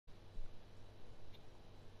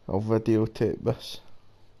I'll videotape this.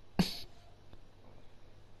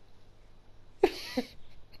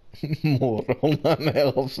 Moral man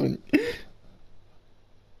elephant.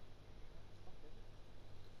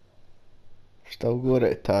 Still got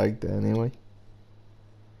it tagged anyway.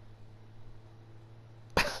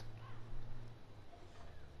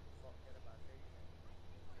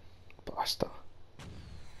 Bastard.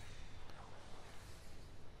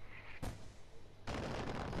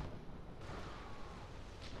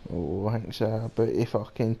 Oh, I think it's about to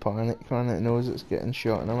fucking panic when it knows it's getting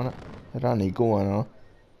shot in a minute. It ain't going on.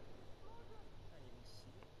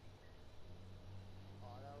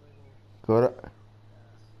 Got it?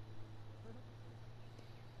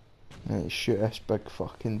 Right, shoot this big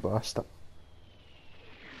fucking bastard.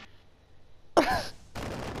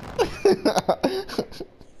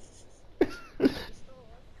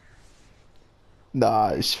 Nah,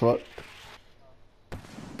 it's fucked.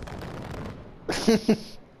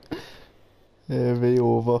 Heavy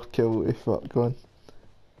overkill to fuck on.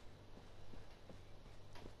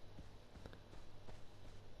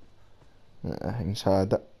 That thing's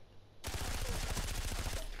had it.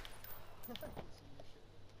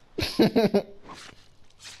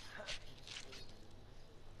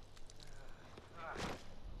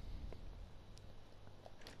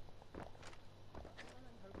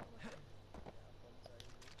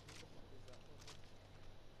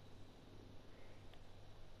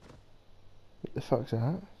 What the fuck's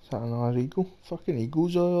that? Is that another eagle? Fucking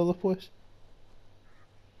eagles all over the place.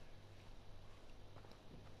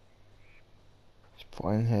 He's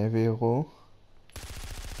flying heavy low.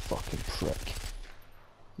 Fucking prick.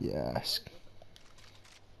 Yes.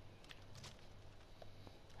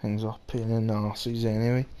 Things are pain in the arses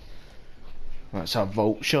anyway. That's a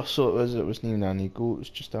vulture, so it was. It wasn't even an eagle, it was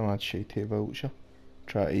just a mad shitty vulture.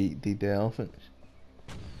 Try to eat dead elephants.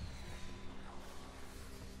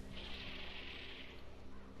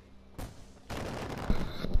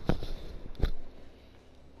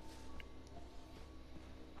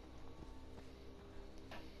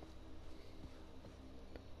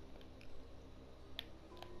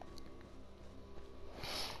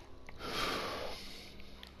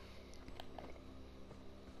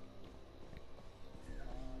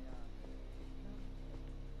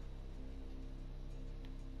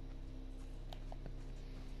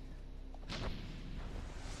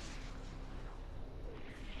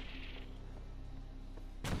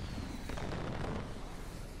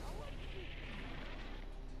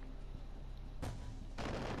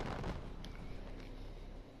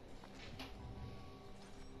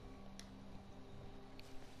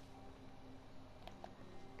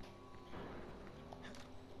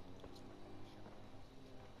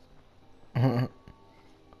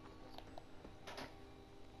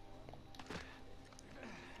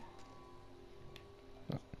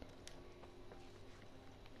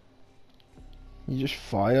 You just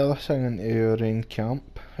fire this thing into your own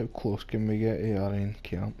camp. How close can we get to your own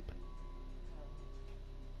camp?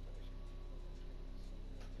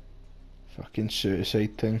 Fucking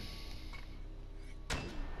suicide thing.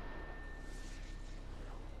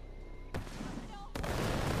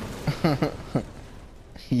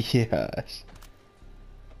 Yes.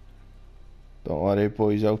 Don't worry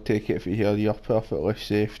boys, I'll take it for here. You're perfectly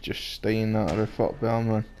safe. Just stay in that roof up there,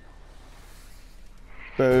 man.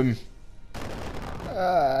 Boom.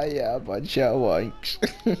 Ah, yeah, bunch of wanks.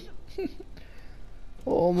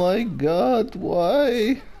 Oh my god,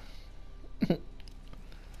 why?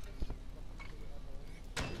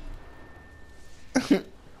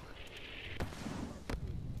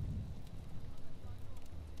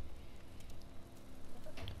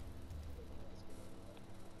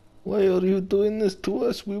 Why are you doing this to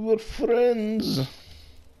us? We were friends.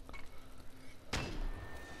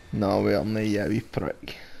 No, we are not, you wee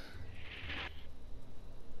prick.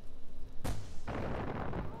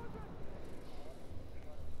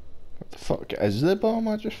 What the fuck is the bomb?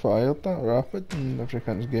 I just fired that rapid and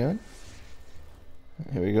everything's going.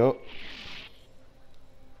 Here we go.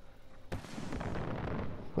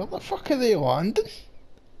 Where the fuck are they landing?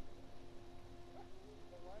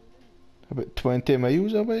 About 20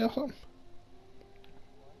 miles away or something?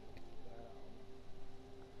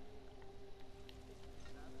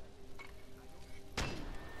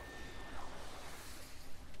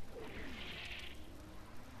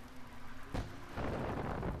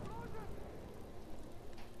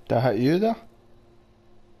 Did I hit you there?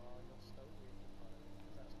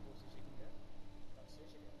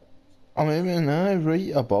 I mean,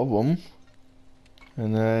 right above them.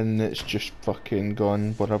 And then it's just fucking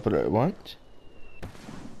gone wherever it wants.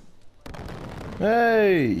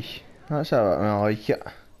 Hey! That's how I like it.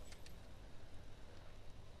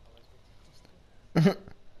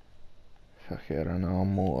 Fuck it, an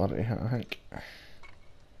arm mortar, I think.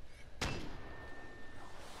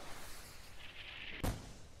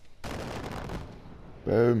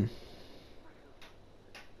 Boom.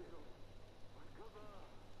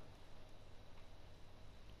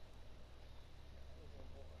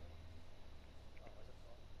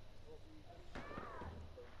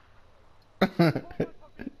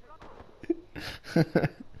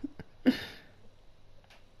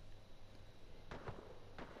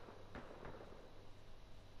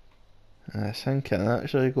 I think I can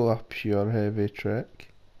actually go a pure heavy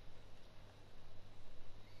trick.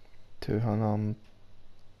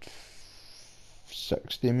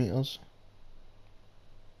 260 metres.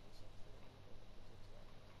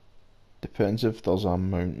 Depends if there's a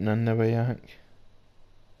mountain in the way, I think.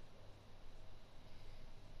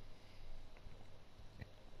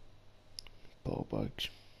 Ball bugs.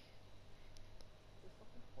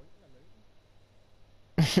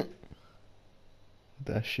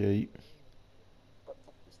 That shit.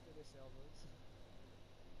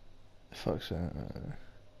 The fuck's that?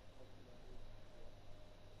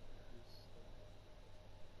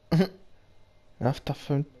 After I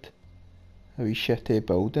found a wee shitty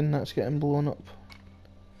building that's getting blown up.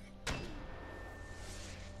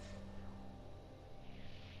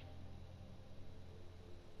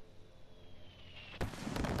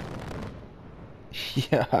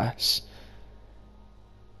 Yes.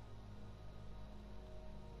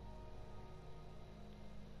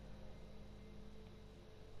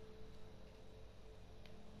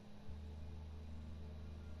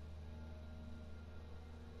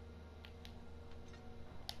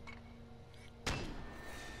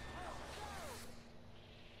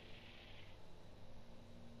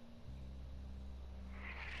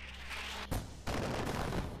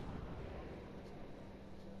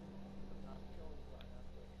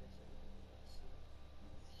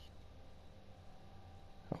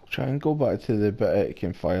 I'll try and go back to the bit it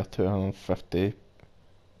can fire 250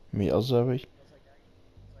 metres away.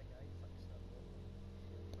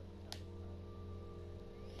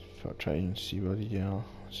 If I try and see where you are,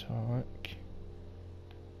 so look.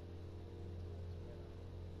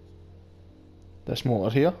 This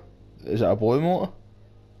motor here, is it a boy motor?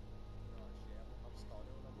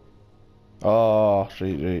 Oh,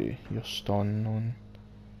 right, you're stunning on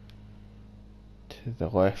to the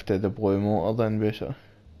left of the blue motor then basically.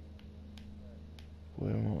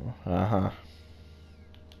 Blue motor,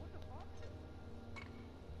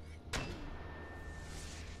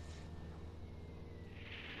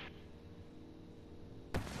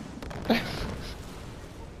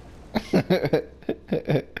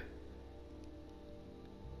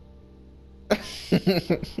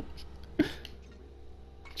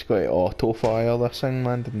 It's got to auto fire this thing,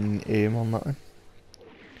 man, didn't aim or nothing.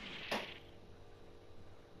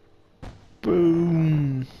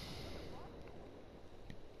 Boom!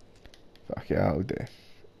 Fuck yeah, that'll do.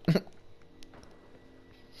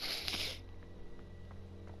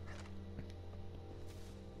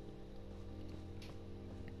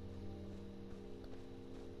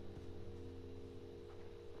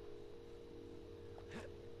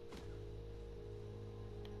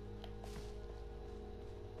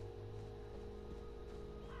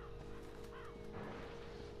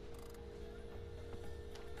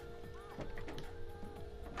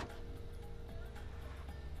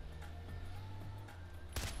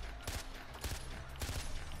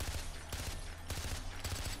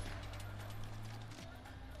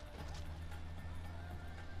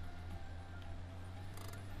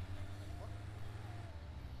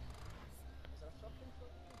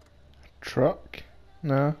 Truck?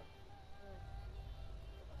 No.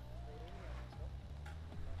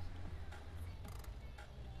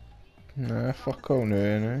 Nah, fuck all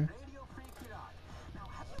no.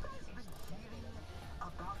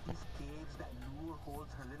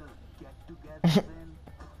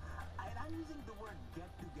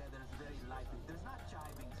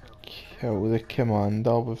 Kill the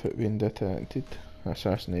commander without being detected.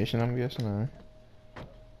 Assassination, I'm guessing, aye.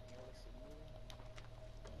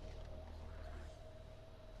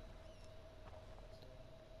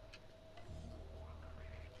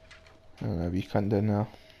 We can't do now.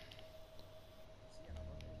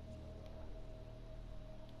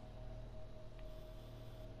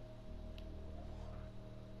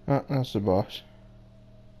 Ah, that's the boss.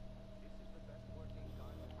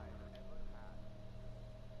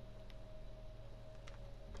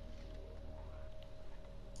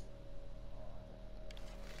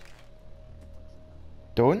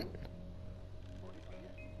 Don't?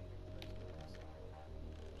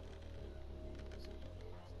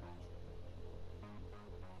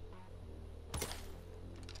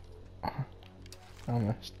 I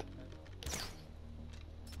missed.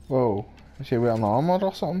 Whoa, is he wearing armour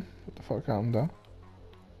or something? What the fuck happened there?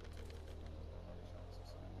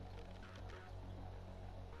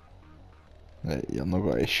 Right, you're not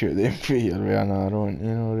going to shoot them for your way an arrow, ain't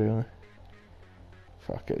you know, really?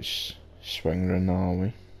 Fuck it, swing round the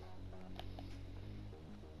army.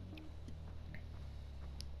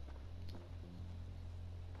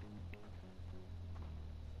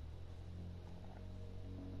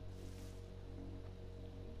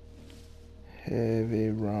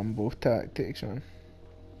 Heavy Rambo tactics, man.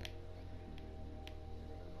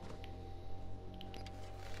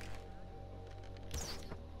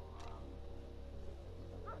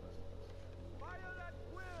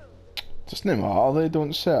 Doesn't matter, they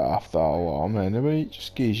don't set off that alarm anyway, it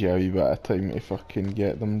just gives you a wee bit of time to fucking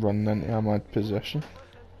get them running into a mad position.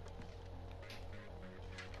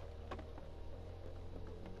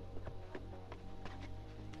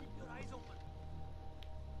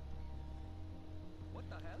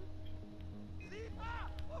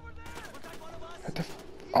 What the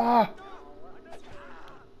ah!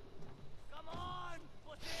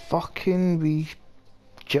 Fucking wee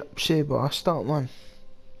gypsy bastard, man.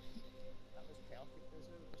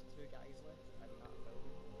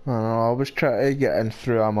 I know, I was trying to get in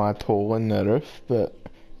through a mad hole in the roof, but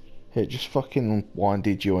it just fucking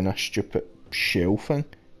landed you on a stupid shell thing,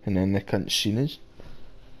 and then they couldn't see us.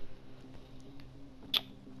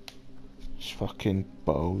 It's fucking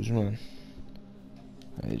balls, man.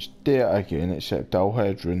 It's do it again, except I'll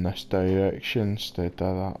head in this direction instead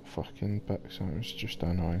of that fucking bit, so it was just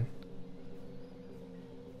annoying.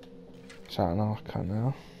 Is that an arc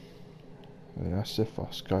now? Yeah, that's the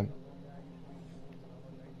first gun.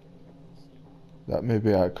 That may be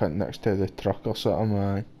that cunt next to the truck or something,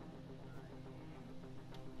 man.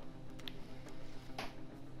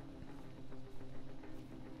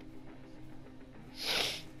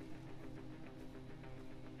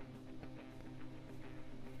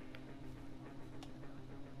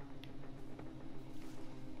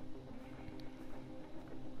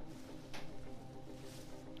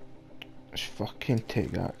 Just fucking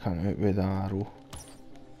take that cunt out with the arrow.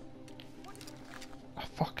 I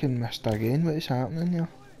fucking missed again, what is happening here?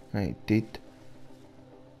 Right, dead.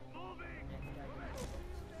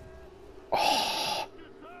 Oh,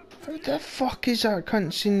 how the fuck is that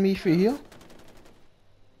cunt seen me for here?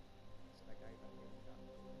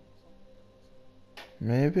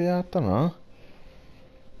 Maybe, I don't know.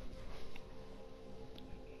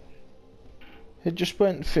 It just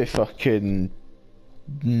went for fucking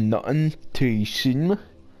nothing till he seen me.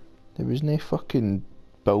 There was no fucking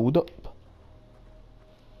build up.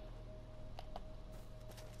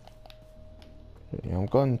 Yeah, I'm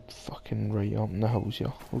going fucking right up in the house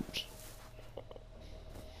here. Oops.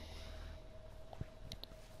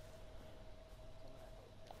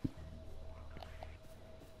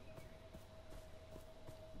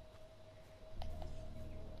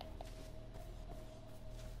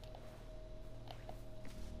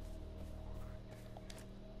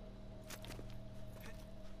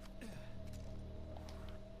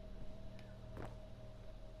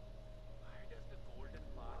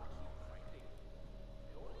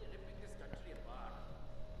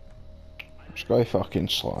 Just gotta fucking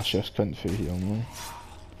slash this cunt through here, man.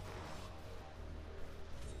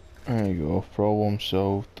 There you go, problem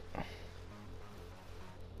solved.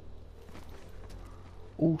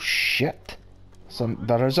 Oh shit!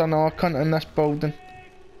 There is another cunt in this building.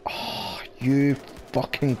 Oh, you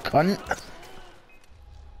fucking cunt!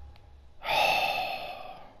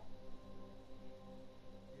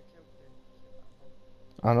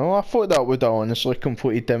 I know, I thought that would have honestly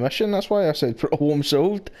completed the mission, that's why I said problem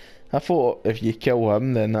solved. I thought if you kill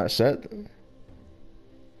him then that's it.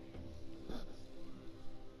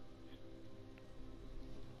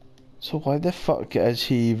 So why the fuck is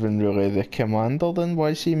he even really the commander then?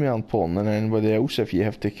 Why is he more important than anybody else if you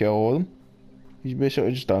have to kill all of them? He's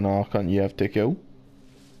basically just an archon you have to kill.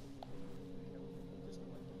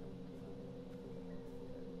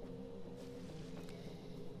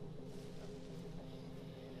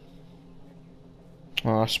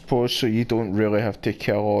 I suppose so you don't really have to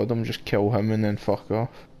kill all of them, just kill him and then fuck off.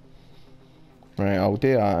 Right, I'll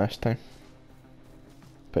do that this time.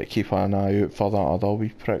 But keep an eye out for that other wee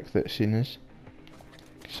prick that's seen us.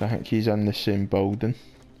 Because I think he's in the same building.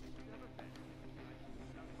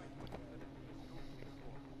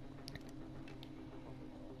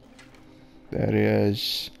 There he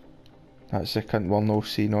is. That's the cunt we're no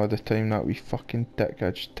seeing all the time, that wee fucking dick I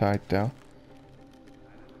just tagged there.